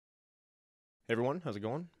Hey everyone, how's it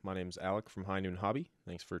going? My name's Alec from High Noon Hobby.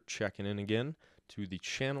 Thanks for checking in again to the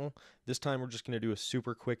channel. This time we're just going to do a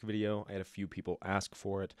super quick video. I had a few people ask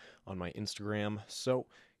for it on my Instagram. So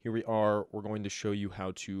here we are. We're going to show you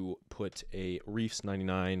how to put a Reefs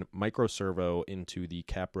 99 Micro Servo into the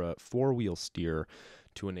Capra 4-wheel steer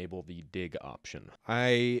to enable the dig option.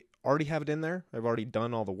 I already have it in there. I've already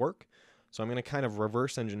done all the work. So I'm going to kind of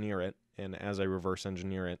reverse engineer it. And as I reverse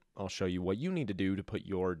engineer it, I'll show you what you need to do to put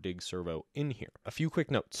your dig servo in here. A few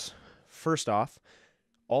quick notes. First off,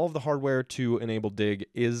 all of the hardware to enable dig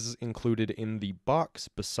is included in the box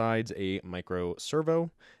besides a micro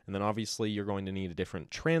servo. And then obviously you're going to need a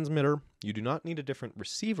different transmitter. You do not need a different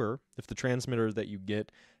receiver if the transmitter that you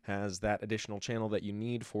get has that additional channel that you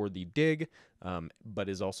need for the dig, but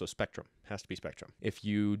is also Spectrum. Has to be Spectrum. If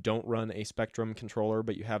you don't run a Spectrum controller,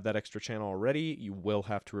 but you have that extra channel already, you will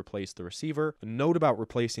have to replace the receiver. A note about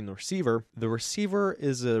replacing the receiver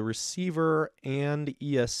is a receiver and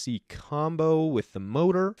ESC combo with the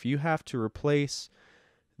motor. If you have to replace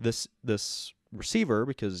this receiver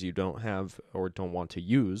because you don't have or don't want to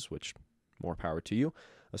use, which more power to you,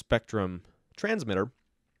 a Spectrum transmitter,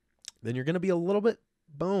 then you're going to be a little bit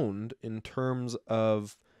boned in terms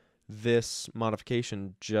of this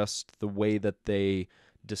modification, just the way that they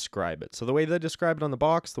describe it. So the way they describe it on the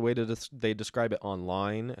box, the way that they describe it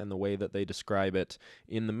online, and the way that they describe it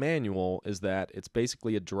in the manual is that it's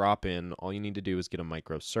basically a drop-in. All you need to do is get a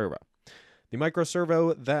micro servo. The micro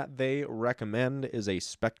servo that they recommend is a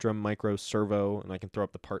Spectrum micro servo, and I can throw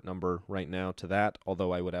up the part number right now to that,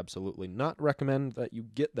 although I would absolutely not recommend that you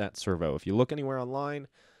get that servo. If you look anywhere online,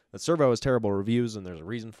 the servo has terrible reviews, and there's a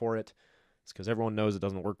reason for it. It's because everyone knows it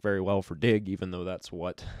doesn't work very well for dig, even though that's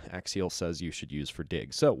what Axial says you should use for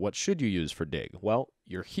dig. So what should you use for dig? Well,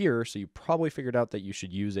 you're here, so you probably figured out that you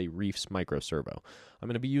should use a Reefs Micro Servo. I'm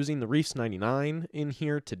going to be using the Reefs 99 in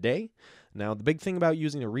here today. Now, the big thing about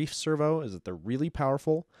using a Reefs servo is that they're really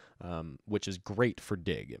powerful, which is great for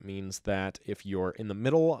dig. It means that if you're in the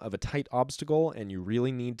middle of a tight obstacle and you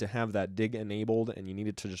really need to have that dig enabled and you need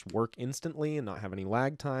it to just work instantly and not have any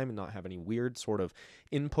lag time and not have any weird sort of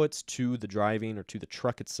inputs to the driving or to the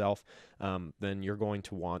truck itself, then you're going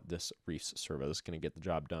to want this Reefs servo. This is going to get the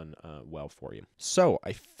job done well for you. So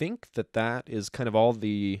I think that is kind of all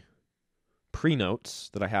the pre-notes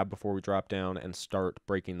that I have before we drop down and start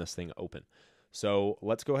breaking this thing open. So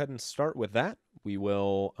let's go ahead and start with that. We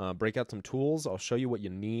will break out some tools. I'll show you what you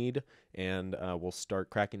need, and we'll start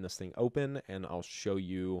cracking this thing open, and I'll show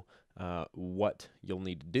you what you'll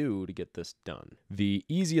need to do to get this done. The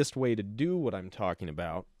easiest way to do what I'm talking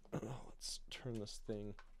about, let's turn this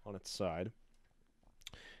thing on its side,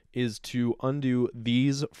 is to undo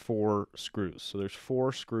these 4 screws. So there's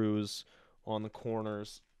 4 screws on the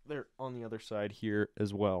corners. They're on the other side here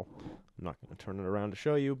as well. I'm not going to turn it around to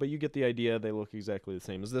show you, but you get the idea. They look exactly the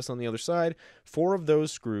same as this on the other side. 4 of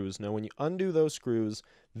those screws. Now, when you undo those screws,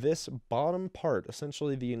 this bottom part,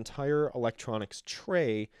 essentially the entire electronics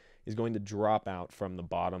tray, is going to drop out from the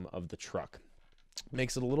bottom of the truck.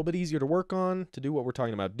 Makes it a little bit easier to work on, to do what we're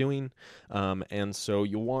talking about doing. And so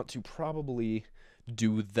you'll want to probably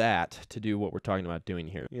do that to do what we're talking about doing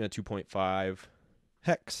here. 2.5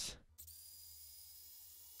 hex.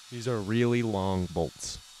 These are really long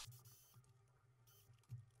bolts.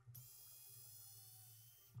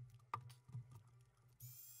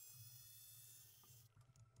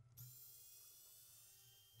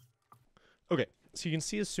 Okay, so you can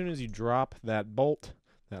see as soon as you drop that bolt,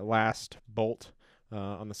 that last bolt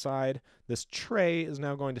on the side, this tray is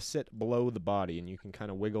now going to sit below the body, and you can kind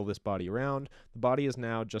of wiggle this body around. The body is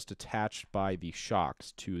now just attached by the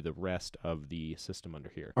shocks to the rest of the system under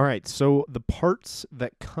here. All right, so the parts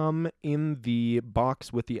that come in the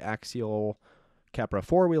box with the Axial Capra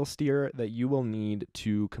 4-wheel steer that you will need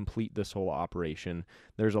to complete this whole operation.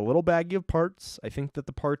 There's a little baggie of parts. I think that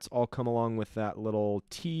the parts all come along with that little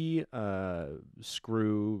T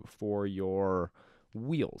screw for your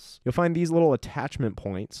wheels. You'll find these little attachment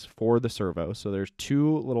points for the servo. So there's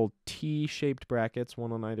 2 little T-shaped brackets,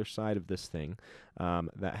 one on either side of this thing,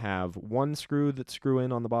 that have 1 screw that screw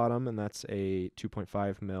in on the bottom, and that's a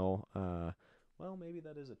 2.5 mil. Well, maybe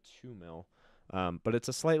that is a 2 mil. But it's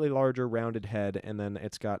a slightly larger rounded head, and then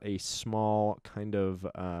it's got a small kind of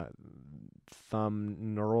thumb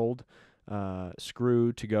knurled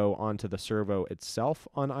screw to go onto the servo itself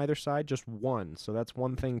on either side, just 1. So that's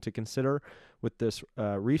one thing to consider with this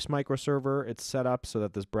Reefs Micro Servo. It's set up so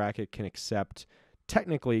that this bracket can accept,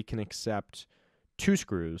 technically can accept 2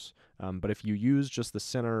 screws. But if you use just the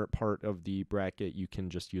center part of the bracket, you can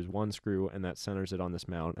just use 1 screw, and that centers it on this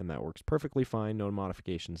mount, and that works perfectly fine. No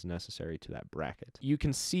modifications necessary to that bracket. You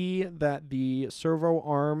can see that the servo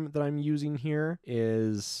arm that I'm using here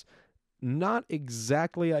is not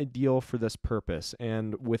exactly ideal for this purpose.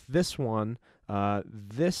 And with this one,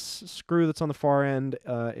 this screw that's on the far end,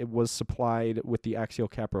 it was supplied with the Axial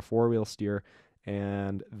Capra 4-wheel steer,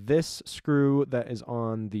 and this screw that is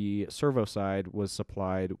on the servo side was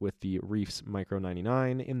supplied with the Reefs Micro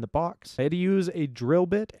 99 in the box. I had to use a drill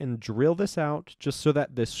bit and drill this out just so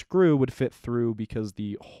that the screw would fit through, because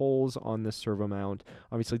the holes on this servo mount,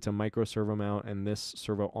 obviously it's a micro servo mount, and this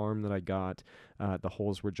servo arm that I got, the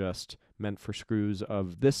holes were just meant for screws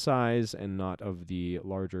of this size and not of the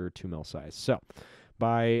larger 2mm size. So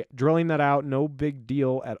by drilling that out, no big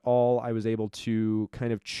deal at all. I was able to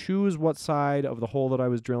kind of choose what side of the hole that I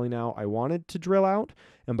was drilling out I wanted to drill out,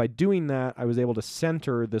 and by doing that, I was able to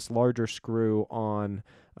center this larger screw on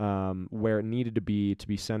where it needed to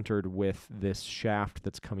be centered with this shaft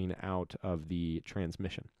that's coming out of the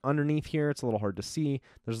transmission. Underneath here, it's a little hard to see.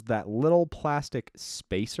 There's that little plastic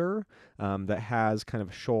spacer that has kind of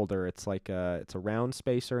a shoulder. It's like it's a round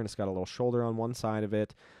spacer, and it's got a little shoulder on one side of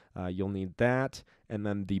it. You'll need that, and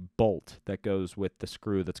then the bolt that goes with the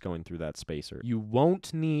screw that's going through that spacer. You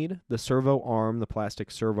won't need the servo arm, the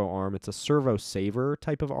plastic servo arm. It's a servo saver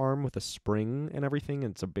type of arm with a spring and everything.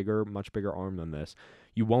 It's a bigger, much bigger arm than this.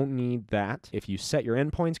 You won't need that. If you set your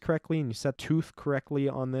endpoints correctly and you set tooth correctly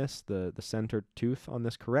on this, the centered tooth on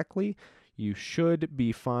this correctly, you should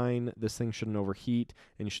be fine. This thing shouldn't overheat,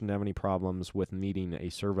 and you shouldn't have any problems with needing a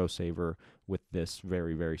servo saver with this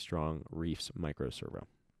very, very strong Reefs Micro Servo.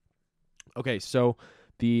 Okay, so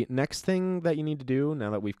the next thing that you need to do,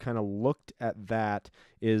 now that we've kind of looked at that,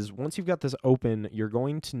 is once you've got this open, you're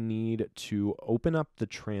going to need to open up the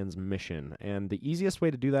transmission. And the easiest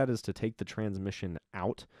way to do that is to take the transmission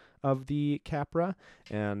out of the Capra.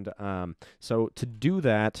 And so to do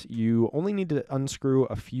that, you only need to unscrew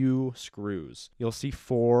a few screws. You'll see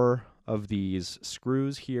 4 of these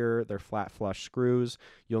screws here. They're flat flush screws.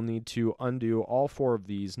 You'll need to undo all 4 of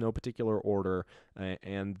these, no particular order,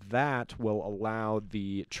 and that will allow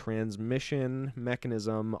the transmission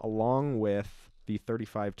mechanism along with the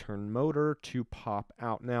 35-turn motor to pop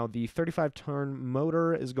out. Now, the 35-turn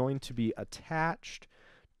motor is going to be attached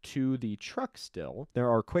to the truck still. There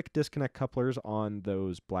are quick disconnect couplers on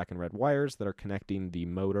those black and red wires that are connecting the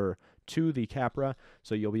motor to the Capra,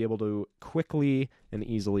 so you'll be able to quickly and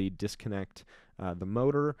easily disconnect the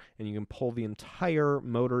motor, and you can pull the entire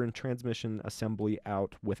motor and transmission assembly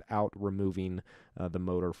out without removing the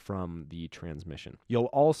motor from the transmission. You'll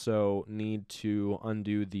also need to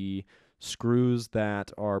undo the screws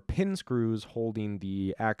that are pin screws holding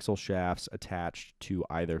the axle shafts attached to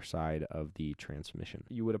either side of the transmission.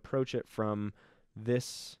 You would approach it from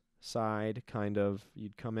this side, kind of.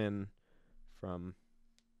 You'd come in from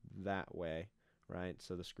that way, right?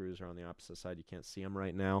 So the screws are on the opposite side. You can't see them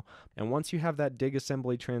right now. And once you have that dig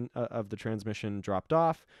assembly of the transmission dropped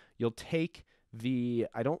off, you'll take the,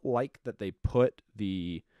 I don't like that they put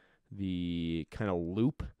the kind of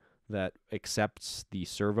loop that accepts the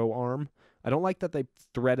servo arm. I don't like that they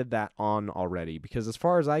threaded that on already, because as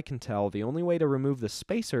far as I can tell, the only way to remove the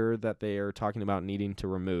spacer that they are talking about needing to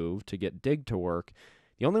remove to get dig to work,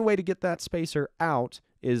 the only way to get that spacer out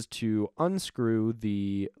is to unscrew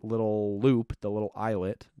the little loop, the little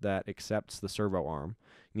eyelet that accepts the servo arm.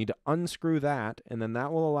 You need to unscrew that, and then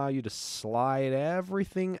that will allow you to slide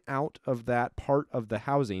everything out of that part of the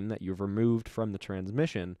housing that you've removed from the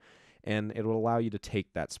transmission, and it will allow you to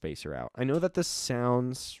take that spacer out. I know that this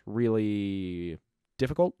sounds really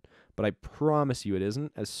difficult, but I promise you it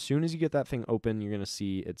isn't. As soon as you get that thing open, you're going to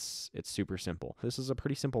see it's super simple. This is a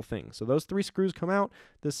pretty simple thing. So those 3 screws come out,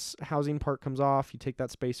 this housing part comes off, you take that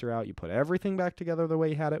spacer out, you put everything back together the way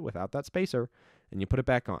you had it without that spacer, and you put it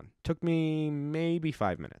back on. Took me maybe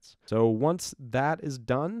 5 minutes. So once that is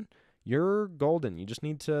done, you're golden. You just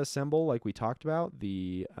need to assemble, like we talked about,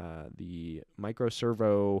 the micro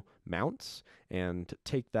servo mounts, and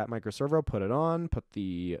take that micro servo, put it on, put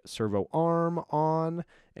the servo arm on,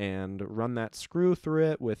 and run that screw through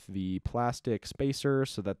it with the plastic spacer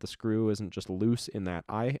so that the screw isn't just loose in that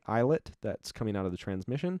eyelet that's coming out of the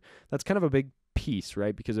transmission. That's kind of a big piece,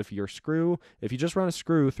 right? Because if you just run a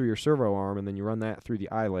screw through your servo arm and then you run that through the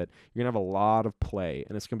eyelet, you're gonna have a lot of play,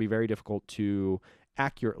 and it's gonna be very difficult to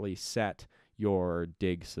accurately set your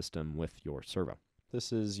dig system with your servo.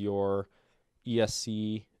 This is your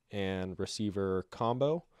ESC and receiver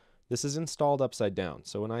combo. This is installed upside down.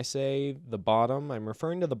 So when I say the bottom, I'm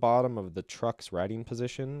referring to the bottom of the truck's riding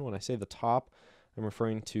position. When I say the top, I'm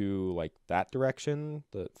referring to like that direction,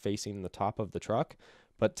 facing the top of the truck.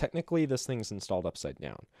 But technically this thing's installed upside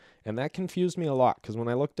down. And that confused me a lot because when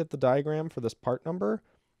I looked at the diagram for this part number,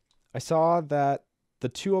 I saw that the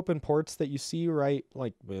two open ports that you see right,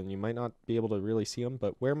 like, well, you might not be able to really see them,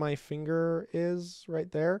 but where my finger is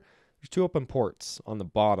right there, there's two open ports on the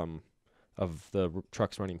bottom of the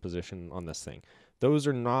truck's running position on this thing. Those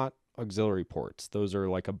are not auxiliary ports. Those are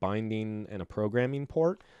like a binding and a programming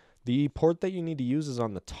port. The port that you need to use is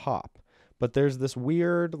on the top, but there's this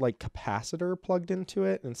weird like capacitor plugged into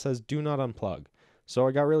it and it says do not unplug. So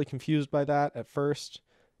I got really confused by that at first.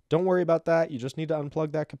 Don't worry about that. You just need to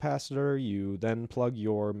unplug that capacitor. You then plug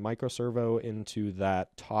your micro servo into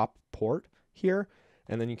that top port here,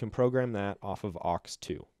 and then you can program that off of aux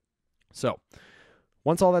 2. So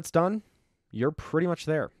once all that's done, you're pretty much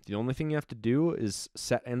there. The only thing you have to do is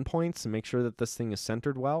set endpoints and make sure that this thing is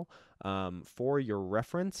centered well. For your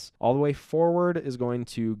reference, all the way forward is going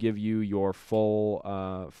to give you your full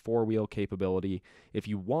four-wheel capability. If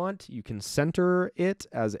you want, you can center it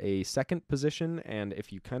as a second position, and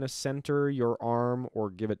if you kind of center your arm or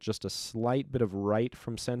give it just a slight bit of right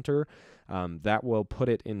from center, that will put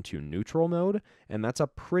it into neutral mode, and that's a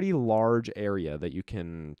pretty large area that you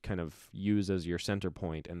can kind of use as your center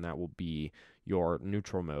point, and that will be your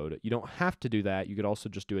neutral mode. You don't have to do that. You could also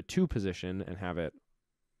just do a 2 position and have it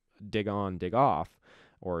dig on, dig off,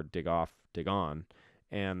 or dig off, dig on,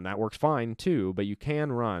 and that works fine too. But you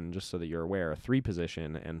can run, just so that you're aware, a 3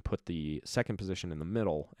 position and put the second position in the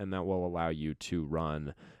middle, and that will allow you to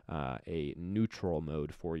run a neutral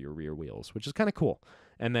mode for your rear wheels, which is kind of cool.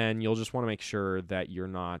 And then you'll just want to make sure that you're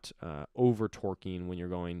not over torquing when you're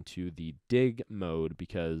going to the dig mode,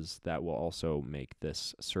 because that will also make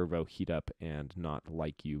this servo heat up and not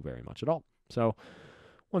like you very much at all. So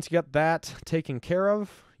once you got that taken care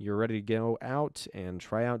of, you're ready to go out and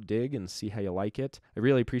try out Dig and see how you like it. I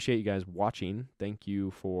really appreciate you guys watching. Thank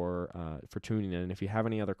you for tuning in. If you have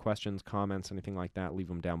any other questions, comments, anything like that, leave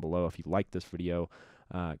them down below. If you like this video,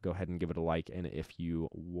 go ahead and give it a like. And if you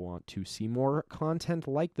want to see more content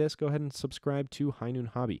like this, go ahead and subscribe to High Noon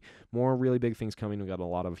Hobby. More really big things coming. We've got a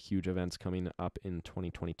lot of huge events coming up in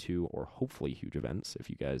 2022, or hopefully huge events if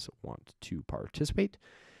you guys want to participate.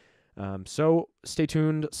 So stay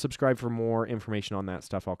tuned, subscribe for more information on that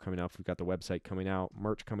stuff all coming up. We've got the website coming out,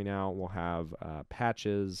 merch coming out. We'll have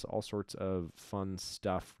patches, all sorts of fun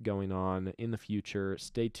stuff going on in the future.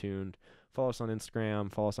 Stay tuned. Follow us on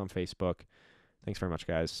Instagram, follow us on Facebook. Thanks very much,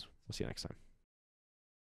 guys. We'll see you next time.